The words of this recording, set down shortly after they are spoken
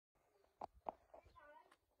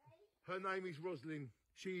Her name is Rosalind.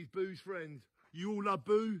 She's Boo's friend. You all love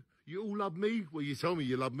Boo? You all love me? Well, you tell me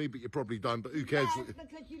you love me, but you probably don't, but who cares? Yes,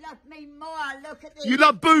 because you love me more. Look at this. You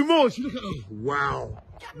love Boo more? Look at, oh, wow.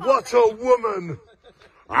 What a woman.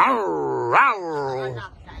 Arr,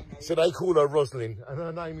 arr. So they call her Rosalind, and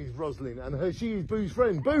her name is Rosalind, and she is Boo's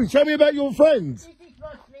friend. Boo, tell me about your friend. This is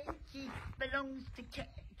Rosalind. She belongs to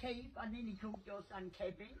Kev. I nearly called your son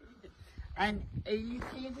Kevin. And he lives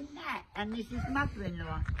here with Nat, and this is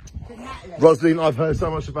mother-in-law to Natalie. Rosalind, I've heard so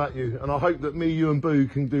much about you, and I hope that me, you and Boo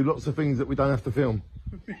can do lots of things that we don't have to film.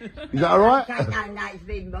 Is that all right? No, it's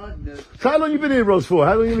been more than that. So how long you been here, Ros, for?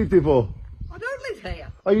 How long you lived here for? I don't live here.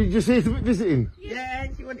 Are you just here to visiting? Yeah,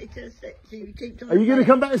 she wanted to see. She keeps on. Are you going to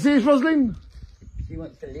come back and see us, Rosalind? She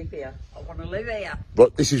wants to live here. I want to live here.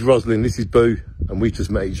 But this is Rosalind, this is Boo, and we just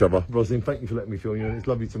met each other. Rosalind, thank you for letting me film you, and it's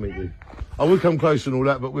lovely to meet you. I will come close and all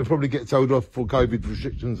that, but we'll probably get told off for COVID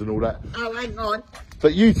restrictions and all that. Oh, hang on.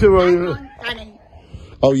 But you two are... Hang on, Danny.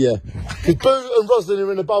 Oh, yeah. Because Boo and Rosalind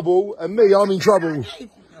are in a bubble, and me, I'm in trouble.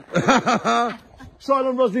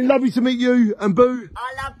 Silent Rosalind, lovely to meet you, and Boo.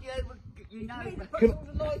 I love you. You know, put all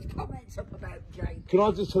the nice comments up about Jane. Can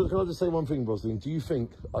I just say one thing, Rosalind? Do you think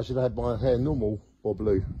I should have had my hair normal or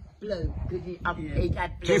blue? Blue, because he'd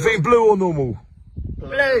had blue. Do you think blue or normal?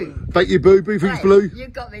 Blue. Thank you, Boo. Boo thinks blue.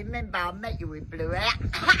 You've got to remember, I met you with blue hair.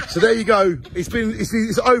 So there you go.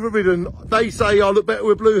 It's overridden. They say I look better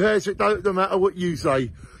with blue hair, so it don't matter what you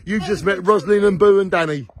say. You just met Rosalind and Boo and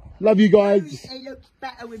Danny. Love you guys. He looks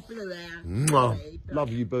better with blue hair. Mwah.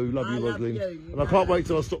 Love you, Boo. Love you, Rosalind. And I can't wait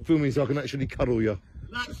till I stop filming so I can actually cuddle you.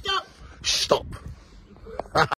 Right, stop. Stop.